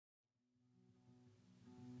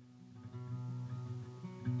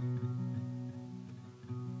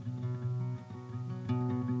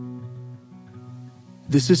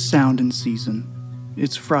This is Sound in Season.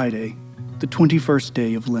 It's Friday, the 21st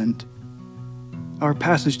day of Lent. Our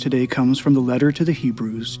passage today comes from the letter to the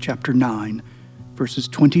Hebrews, chapter 9, verses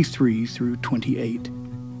 23 through 28.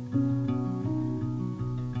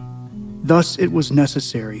 Thus it was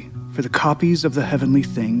necessary for the copies of the heavenly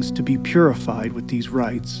things to be purified with these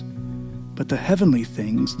rites, but the heavenly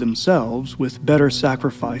things themselves with better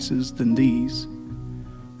sacrifices than these.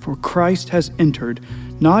 For Christ has entered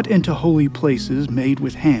not into holy places made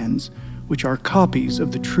with hands, which are copies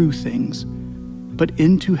of the true things, but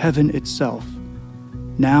into heaven itself,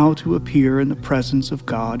 now to appear in the presence of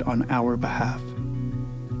God on our behalf.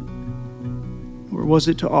 Or was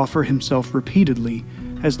it to offer himself repeatedly,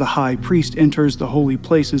 as the high priest enters the holy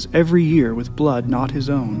places every year with blood not his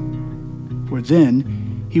own? For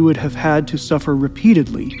then he would have had to suffer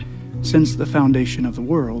repeatedly since the foundation of the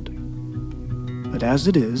world. But as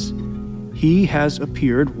it is, he has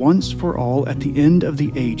appeared once for all at the end of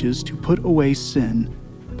the ages to put away sin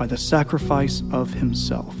by the sacrifice of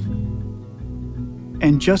himself.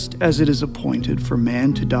 And just as it is appointed for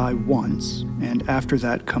man to die once, and after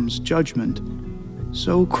that comes judgment,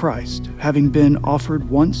 so Christ, having been offered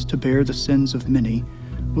once to bear the sins of many,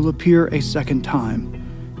 will appear a second time,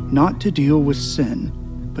 not to deal with sin,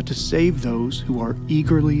 but to save those who are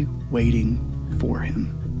eagerly waiting for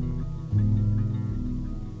him.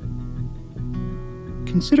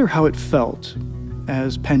 Consider how it felt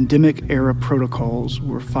as pandemic-era protocols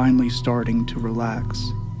were finally starting to relax.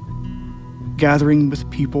 Gathering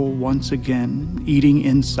with people once again, eating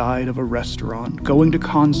inside of a restaurant, going to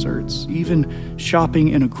concerts, even shopping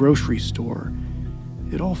in a grocery store.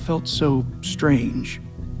 It all felt so strange,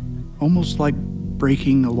 almost like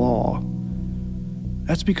breaking the law.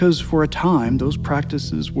 That's because for a time, those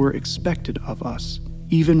practices were expected of us,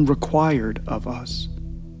 even required of us.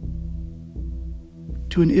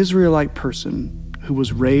 To an Israelite person who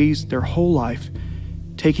was raised their whole life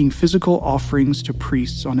taking physical offerings to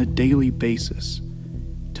priests on a daily basis,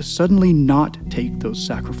 to suddenly not take those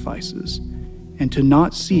sacrifices, and to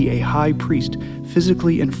not see a high priest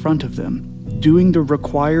physically in front of them, doing the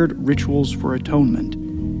required rituals for atonement,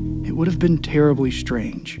 it would have been terribly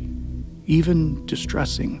strange, even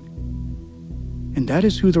distressing. And that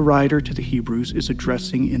is who the writer to the Hebrews is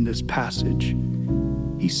addressing in this passage.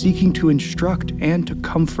 He's seeking to instruct and to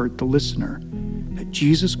comfort the listener that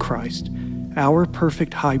Jesus Christ, our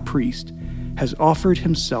perfect high priest, has offered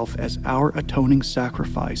himself as our atoning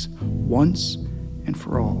sacrifice once and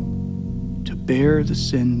for all, to bear the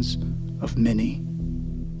sins of many.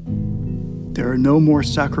 There are no more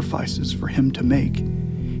sacrifices for him to make.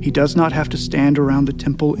 He does not have to stand around the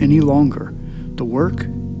temple any longer. The work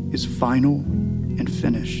is final and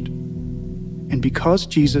finished. And because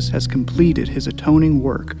Jesus has completed his atoning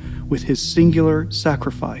work with his singular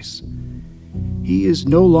sacrifice, he is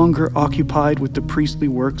no longer occupied with the priestly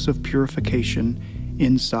works of purification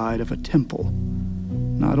inside of a temple.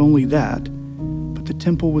 Not only that, but the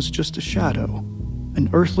temple was just a shadow, an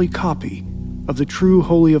earthly copy of the true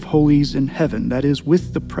Holy of Holies in heaven, that is,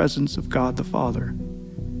 with the presence of God the Father.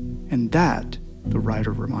 And that, the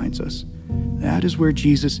writer reminds us, that is where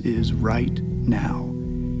Jesus is right now,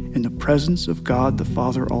 in the presence of God the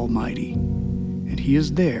Father Almighty, and he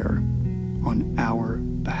is there on our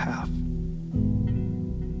behalf.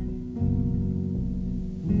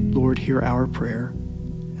 Lord, hear our prayer,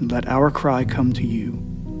 and let our cry come to you.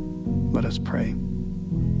 Let us pray.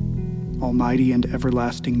 Almighty and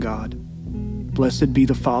everlasting God, blessed be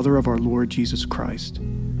the Father of our Lord Jesus Christ,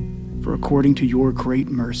 for according to your great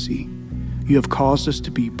mercy, you have caused us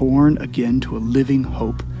to be born again to a living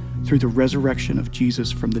hope through the resurrection of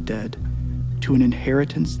Jesus from the dead, to an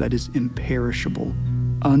inheritance that is imperishable,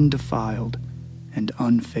 undefiled, and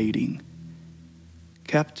unfading,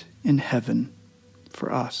 kept in heaven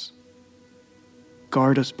for us.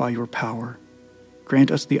 Guard us by your power.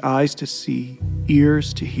 Grant us the eyes to see,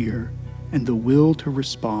 ears to hear, and the will to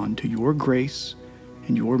respond to your grace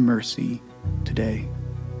and your mercy today.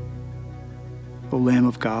 O Lamb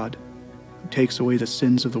of God, who takes away the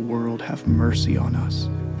sins of the world, have mercy on us.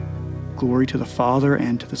 Glory to the Father,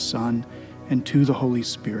 and to the Son, and to the Holy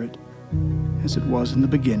Spirit, as it was in the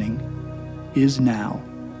beginning, is now,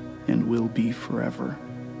 and will be forever.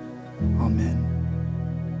 Amen.